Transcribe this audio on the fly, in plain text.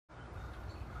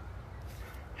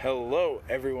Hello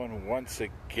everyone, once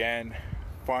again.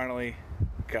 Finally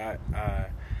got my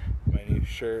new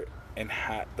shirt and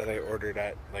hat that I ordered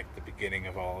at the beginning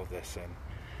of all of this, and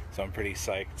so I'm pretty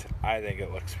psyched. I think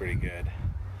it looks pretty good.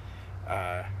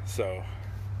 So I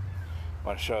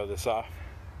want to show this off.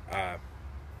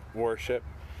 Worship.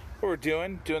 What we're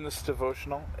doing this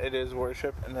devotional. It is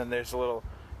worship, and then there's a little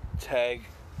tag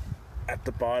at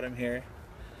the bottom here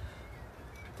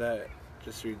that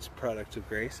just reads product of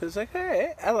grace. I was like,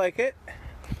 hey, I like it.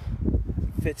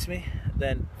 Fits me.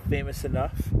 Then famous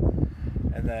enough.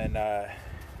 And then I'm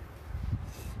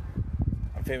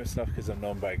famous enough because I'm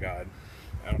known by God.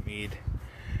 I don't need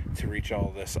to reach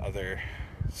all this other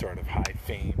sort of high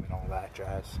fame and all that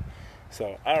jazz.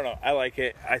 So I don't know. I like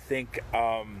it. I think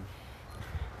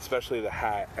especially the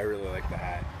hat. I really like the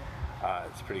hat.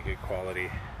 It's pretty good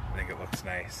quality. I think it looks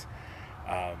nice.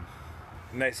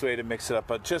 Nice way to mix it up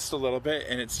just a little bit,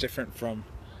 and it's different from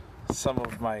some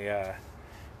of my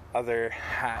other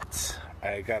hats.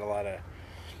 I got a lot of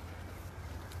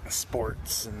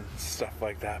sports and stuff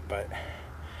like that, but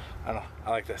I don't know. I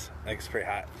like this. I think it's pretty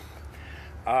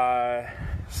hot.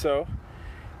 So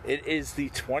it is the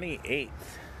 28th.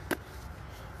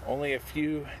 Only a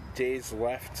few days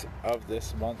left of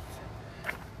this month,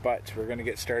 but we're going to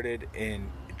get started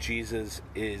in Jesus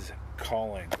is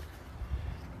Calling.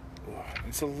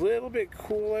 It's a little bit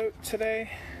cool out today.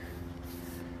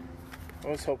 I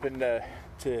was hoping to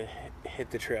hit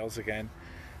the trails again.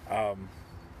 I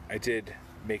did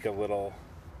make a little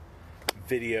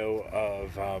video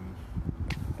of a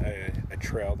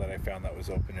trail that I found that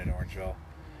was open in Orangeville.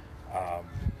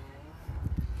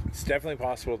 It's definitely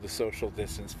possible to social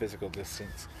distance, physical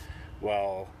distance,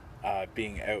 while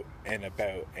being out and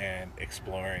about and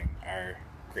exploring our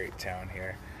great town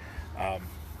here.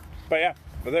 But yeah,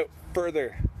 without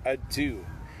further ado,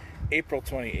 April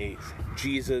 28th,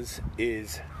 Jesus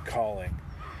is calling.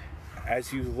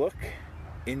 As you look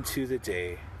into the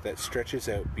day that stretches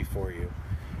out before you,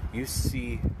 you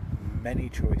see many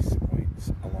choice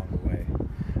points along the way,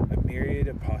 a myriad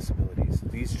of possibilities.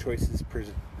 These choices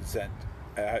presence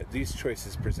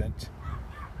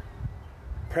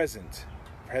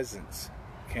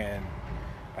can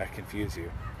confuse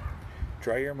you.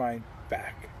 Draw your mind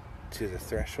back to the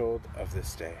threshold of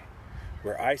this day,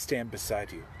 where I stand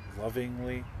beside you,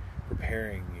 lovingly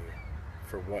preparing you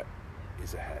for what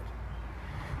is ahead.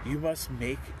 You must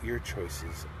make your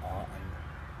choices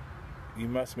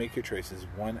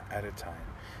one at a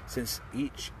time, since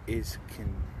each is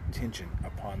contingent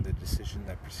upon the decision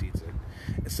that precedes it.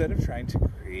 Instead of trying to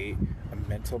create a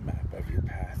mental map of your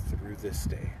path through this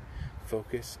day,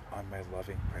 focus on my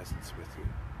loving presence with you.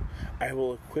 I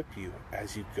will equip you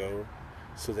as you go,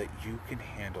 so that you can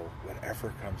handle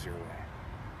whatever comes your way.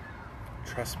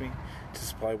 Trust me to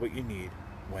supply what you need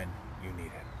when you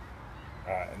need it.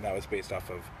 And that was based off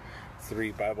of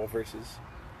 3 Bible verses.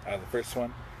 The first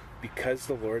one, because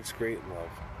the Lord's great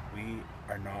love, we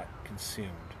are not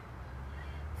consumed,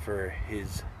 for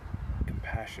his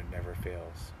compassion never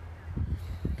fails.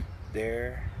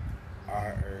 They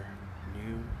are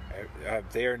new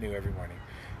every morning.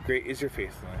 Great is your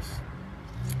faithfulness.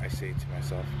 I say to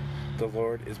myself, the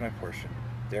Lord is my portion,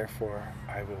 therefore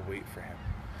I will wait for him.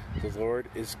 The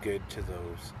Lord is good to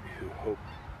those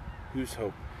whose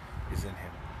hope is in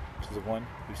him. To the one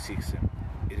who seeks him,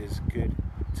 it is good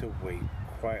to wait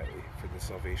quietly for the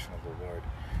salvation of the Lord.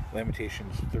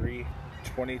 Lamentations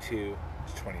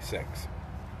 3:22-26.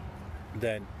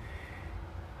 Then,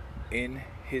 in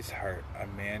his heart a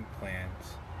man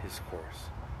plans his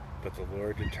course, but the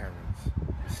Lord determines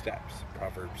his steps.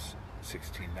 Proverbs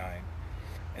 16:9.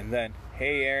 And then,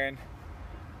 hey Aaron,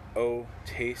 oh,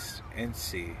 taste and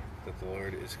see that the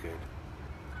Lord is good.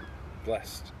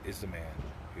 Blessed is the man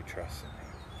who trusts in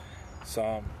him.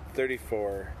 Psalm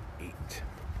 34:8.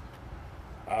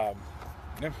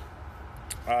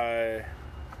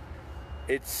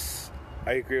 I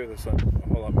agree with this one a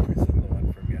whole lot more than the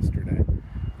one from yesterday.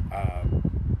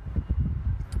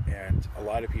 And a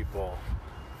lot of people,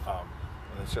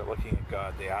 when they start looking at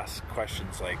God, they ask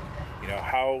questions like,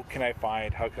 how can I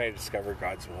discover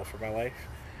God's will for my life?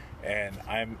 And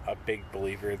I'm a big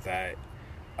believer that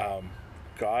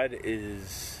God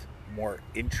is more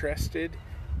interested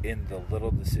in the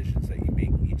little decisions that you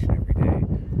make each and every day,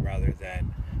 rather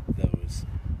than those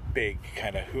big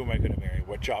kind of, who am I going to marry,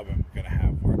 what job am I going to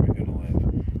have, where am I going to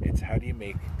live. It's how do you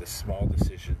make the small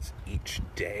decisions each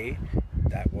day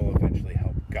that will eventually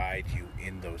help guide you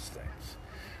in those things.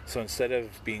 So instead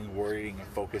of being worried and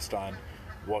focused on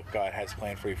what God has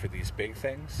planned for you for these big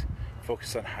things,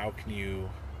 focus on how can you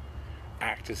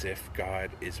act as if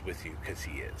God is with you, because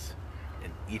he is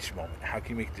in each moment. How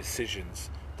can you make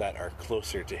decisions that are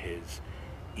closer to his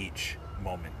each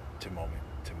moment to moment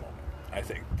to moment. I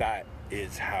think that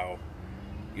is how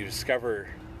you discover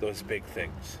those big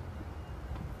things.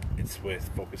 It's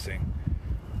with focusing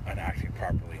on acting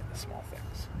properly in the small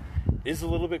things. It is a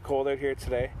little bit cold out here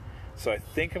today, so I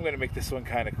think I'm going to make this one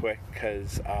kind of quick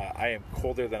because I am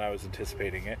colder than I was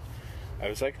anticipating it. I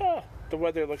was like, oh, the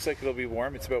weather looks like it'll be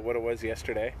warm. It's about what it was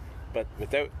yesterday. But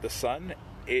without the sun,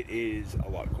 it is a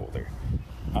lot colder.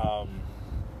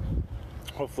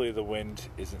 Hopefully the wind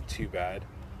isn't too bad.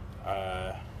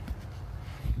 No,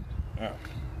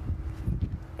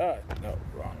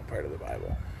 wrong part of the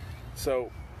Bible.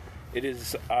 So it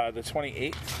is the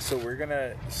 28th, so we're going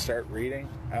to start reading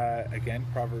again,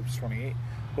 Proverbs 28.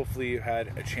 Hopefully you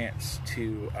had a chance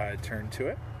to turn to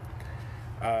it.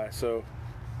 So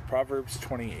Proverbs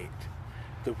 28.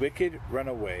 The wicked run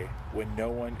away when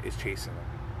no one is chasing them,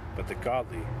 but the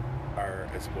godly are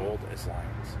as bold as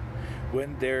lions.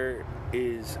 When there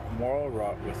is moral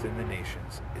rot within the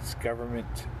nations, its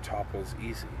government topples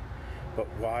easy,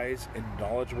 but wise and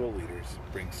knowledgeable leaders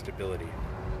bring stability.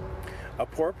 A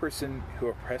poor person who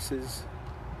oppresses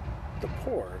the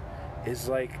poor is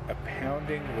like a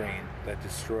pounding rain that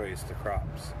destroys the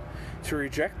crops. To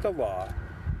reject the law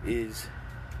is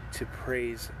to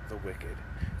praise the wicked.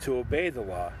 To obey the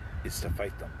law is to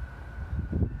fight them.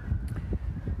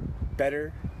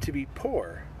 Better to be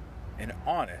poor and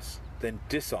honest than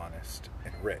dishonest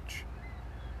and rich.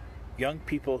 Young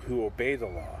people who obey the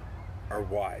law are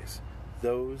wise.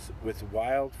 Those with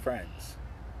wild friends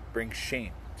bring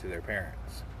shame to their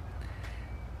parents.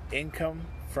 Income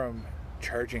from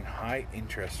charging high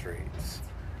interest rates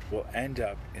will end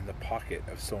up in the pocket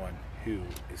of someone who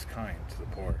is kind to the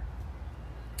poor.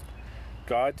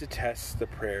 God detests the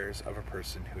prayers of a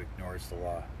person who ignores the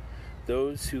law.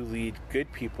 Those who lead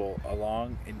good people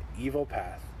along an evil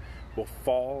path will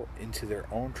fall into their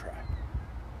own trap,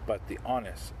 but the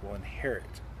honest will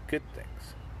inherit good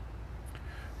things.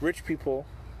 Rich people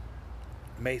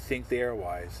may think they are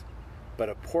wise, but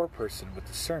a poor person with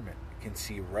discernment can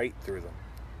see right through them.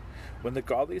 When the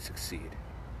godly succeed,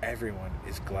 everyone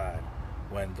is glad.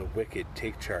 When the wicked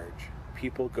take charge,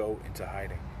 people go into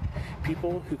hiding.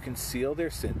 People who conceal their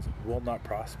sins will not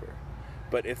prosper,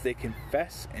 but if they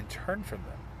confess and turn from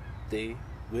them, they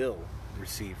will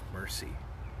receive mercy.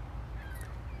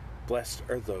 Blessed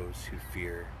are those who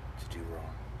fear to do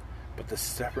wrong, but the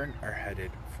stubborn are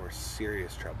headed for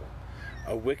serious trouble.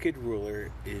 A wicked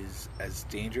ruler is as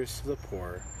dangerous to the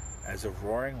poor as a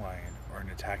roaring lion or an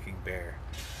attacking bear.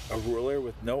 A ruler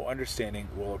with no understanding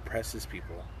will oppress his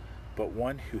people, but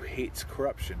one who hates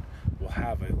corruption will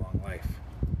have a long life.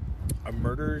 A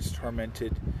murderer's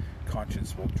tormented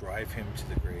conscience will drive him to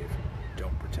the grave.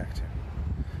 Don't protect him.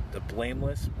 The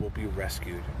blameless will be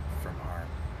rescued from harm,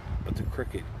 but the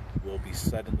crooked will be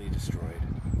suddenly destroyed.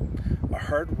 A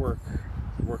hard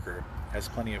worker has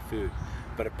plenty of food,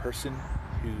 but a person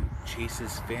who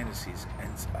chases fantasies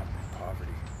ends up in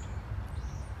poverty.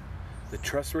 The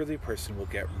trustworthy person will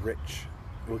get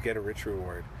a rich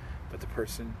reward, but the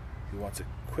person who wants a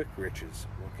quick riches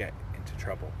will get into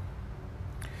trouble.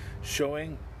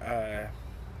 Showing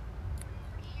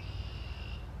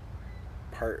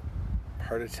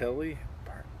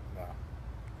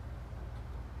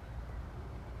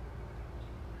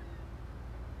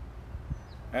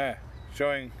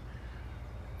showing,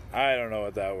 I don't know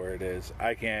what that word is.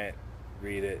 I can't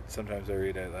read it. Sometimes I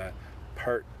read it.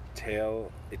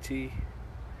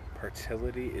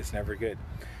 Partility is never good.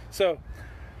 So,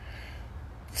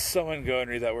 someone go and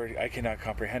read that word. I cannot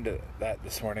comprehend that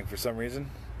this morning for some reason.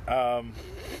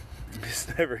 It's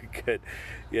never good.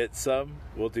 Yet some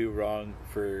will do wrong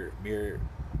for a mere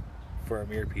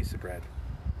piece of bread.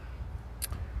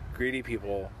 Greedy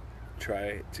people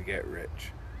try to get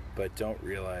rich, but don't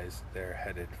realize they're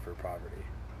headed for poverty.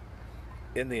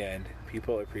 In the end,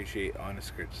 people appreciate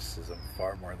honest criticism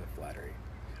far more than flattery.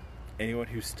 Anyone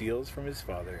who steals from his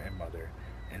father and mother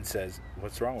and says,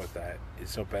 "What's wrong with that?"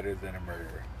 is no better than a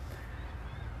murderer.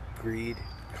 Greed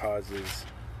causes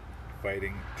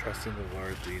fighting. Trusting the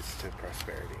Lord leads to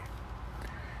prosperity.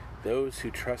 Those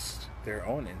who trust their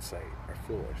own insight are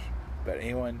foolish, but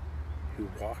anyone who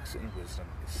walks in wisdom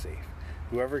is safe.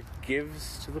 Whoever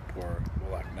gives to the poor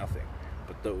will lack nothing,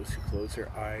 but those who close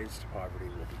their eyes to poverty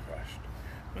will be crushed.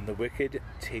 When the wicked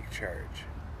take charge,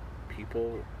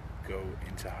 people go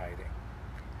into hiding.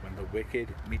 When the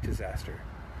wicked meet disaster,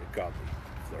 the godly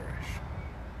flourish.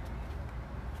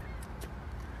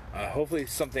 Hopefully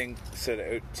something stood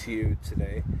out to you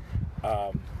today.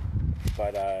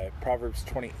 But Proverbs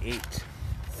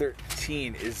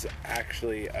 28:13 is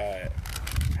actually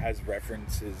has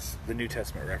references, the New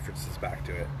Testament references back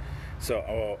to it.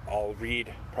 So I'll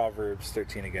read Proverbs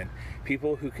 13 again.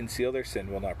 People who conceal their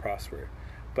sin will not prosper,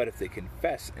 but if they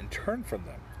confess and turn from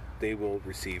them, they will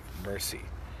receive mercy.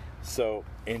 So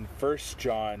in 1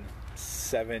 John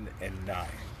 7 and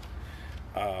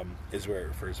 9 is where it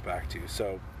refers back to.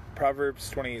 So Proverbs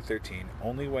 28:13,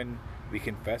 only when we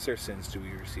confess our sins do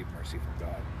we receive mercy from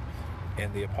God.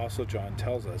 And the Apostle John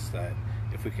tells us that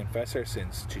if we confess our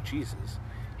sins to Jesus,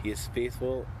 he is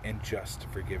faithful and just to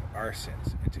forgive our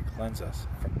sins and to cleanse us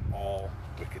from all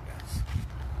wickedness.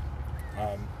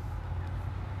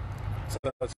 So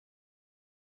that's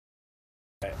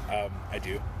I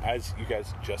do. As you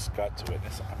guys just got to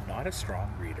witness, I'm not a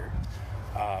strong reader.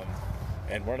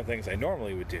 And one of the things I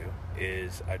normally would do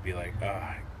is I'd be like,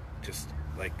 just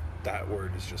like that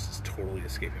word is just totally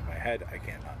escaping my head. I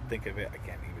can't not think of it. I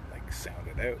can't even like sound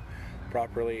it out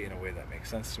properly in a way that makes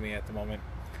sense to me at the moment.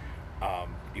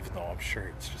 Even though I'm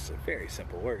sure it's just a very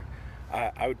simple word.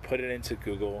 I would put it into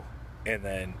Google, and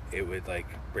then it would like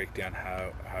break down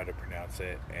how to pronounce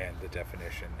it and the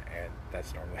definition, and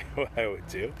that's normally what I would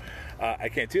do. I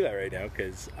can't do that right now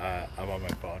because I'm on my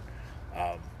phone,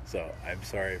 so I'm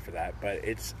sorry for that, but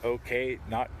it's okay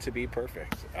not to be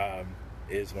perfect.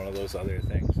 Is one of those other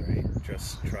things, right?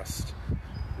 Just trust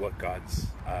what God's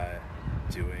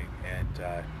doing and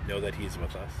know that he's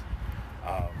with us.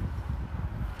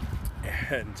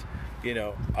 And you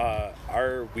know,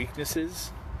 our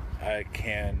weaknesses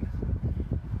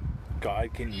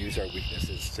God can use our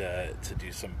weaknesses to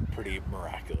do some pretty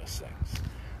miraculous things.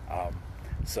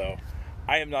 So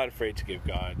I am not afraid to give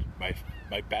God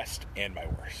my best and my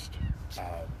worst.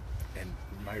 And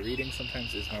my reading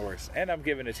sometimes is my worst, and I'm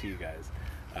giving it to you guys.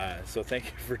 So thank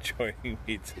you for joining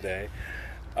me today.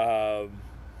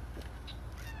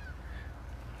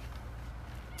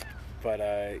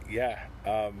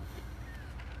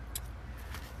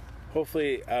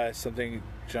 Hopefully something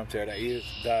jumped out at you.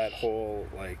 That whole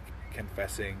like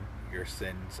confessing your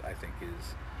sins, I think,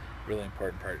 is a really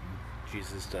important part, and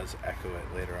Jesus does echo it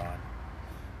later on.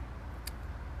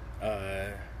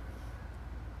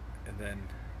 And then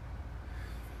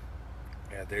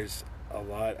there's a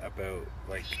lot about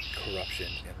like corruption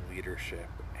in leadership,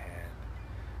 and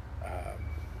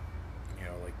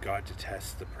like God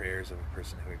detests the prayers of a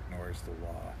person who ignores the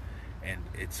law. And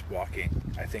it's walking.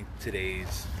 I think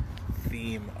today's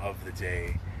theme of the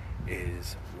day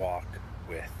is walk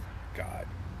with God.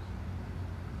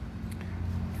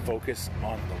 Focus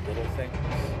on the little things,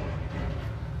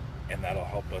 and that'll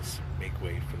help us make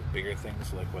way for the bigger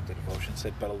things, like what the devotion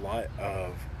said. But a lot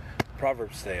of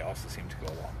Proverbs today also seem to go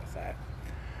along with that.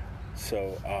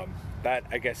 So that,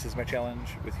 I guess, is my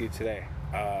challenge with you today.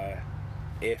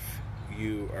 If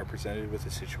you are presented with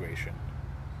a situation,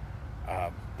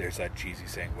 there's that cheesy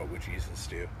saying, what would Jesus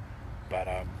do? But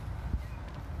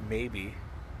maybe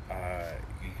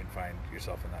you can find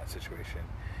yourself in that situation,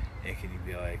 and can you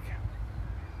be like,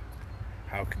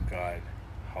 how can God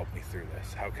help me through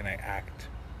this? How can I act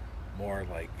more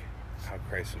like how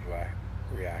Christ would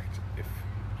react if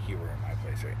he were in my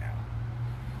place right now?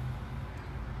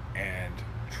 And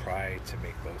try to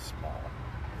make those small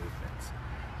movements,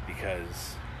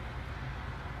 because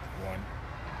one,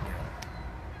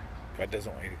 God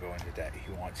doesn't want you to go into debt.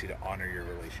 He wants you to honor your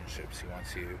relationships. He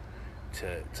wants you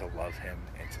to love him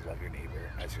and to love your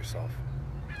neighbor as yourself.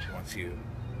 He wants you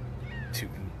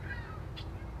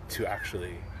to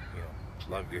actually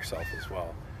love yourself as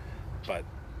well. But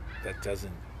that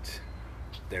doesn't,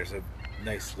 there's a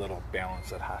nice little balance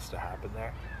that has to happen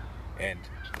there. And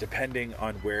depending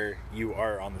on where you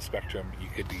are on the spectrum, you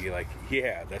could be like,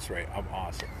 yeah, that's right, I'm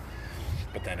awesome.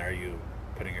 But then are you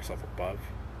putting yourself above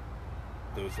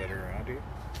those that are around you?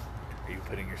 Are you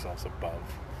putting yourselves above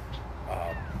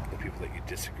the people that you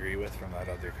disagree with from that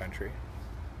other country?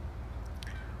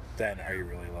 Then are you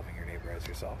really loving your neighbor as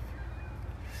yourself?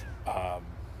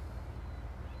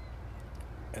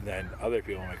 And then other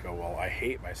people might go, well, I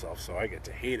hate myself, so I get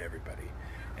to hate everybody.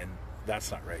 And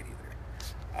that's not right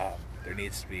either. There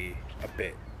needs to be a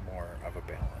bit more of a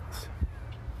balance.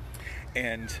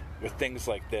 And with things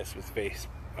like this, with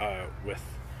with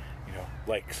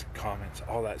likes, comments,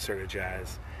 all that sort of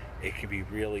jazz, it can be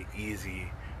really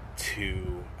easy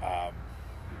to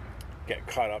get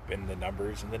caught up in the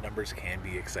numbers, and the numbers can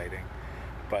be exciting.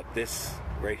 But this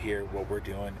right here, what we're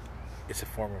doing, it's a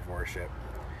form of worship.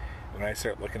 When I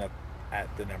start looking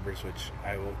at the numbers, which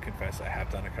I will confess I have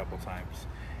done a couple times,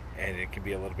 and it can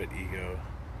be a little bit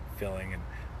ego-filling, and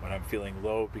when I'm feeling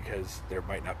low because there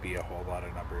might not be a whole lot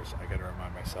of numbers, I got to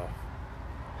remind myself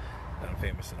that I'm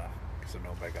famous enough because I'm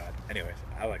known by God. Anyways,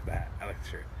 I like that. I like the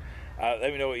shirt.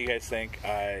 Let me know what you guys think.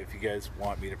 If you guys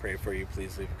want me to pray for you,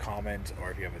 please leave a comment,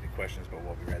 or if you have any questions about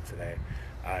what we read today,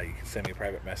 you can send me a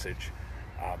private message.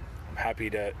 I'm happy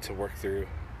to work through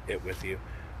it with you.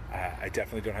 I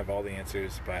definitely don't have all the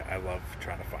answers, but I love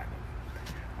trying to find them.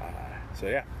 So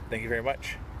yeah, thank you very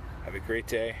much. Have a great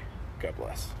day. God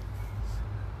bless.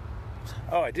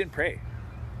 Oh, I didn't pray.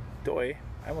 Doy.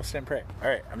 I almost didn't pray. All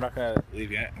right, I'm not going to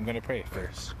leave yet. I'm going to pray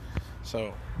first.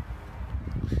 So,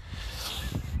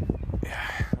 yeah,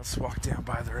 let's walk down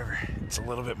by the river. It's a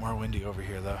little bit more windy over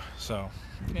here, though. So,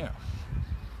 yeah.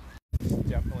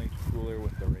 Definitely cooler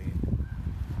with the rain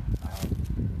and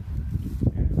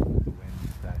with the wind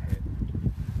that hit.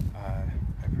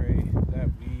 I pray that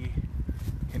we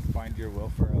can find your will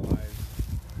for our lives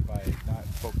by not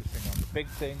focusing on the big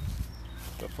things,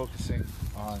 but focusing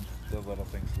on the little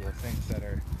things, the things that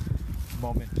are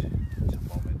moment to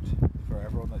moment. For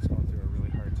everyone that's going through a really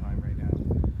hard time right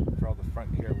now, for all the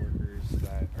front care workers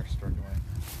that are struggling,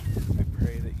 I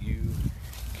pray that you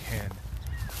can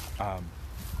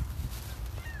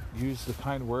use the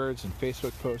kind words and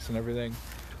Facebook posts and everything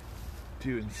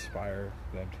to inspire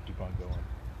them to keep on going.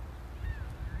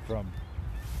 From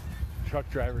truck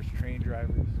drivers, train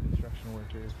drivers, construction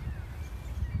workers,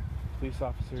 police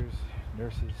officers,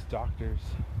 nurses, doctors,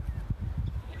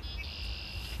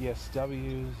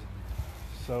 PSWs,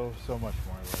 and so much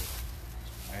more.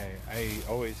 I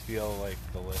always feel like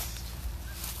the list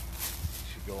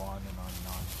should go on and on and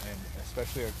on, and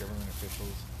especially our government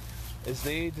officials, as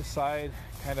they decide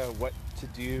kind of what to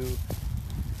do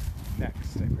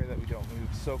next. I pray that we don't move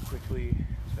so quickly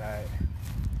that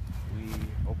we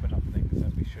open up things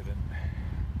that we shouldn't.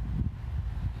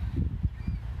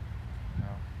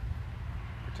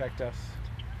 Protect us,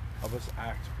 help us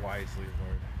act wisely,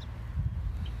 Lord.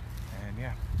 And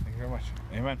yeah, thank you very much.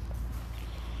 Amen.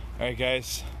 All right,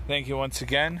 guys, thank you once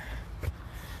again.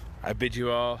 I bid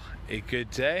you all a good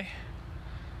day,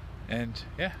 and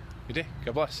yeah, good day.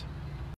 God bless.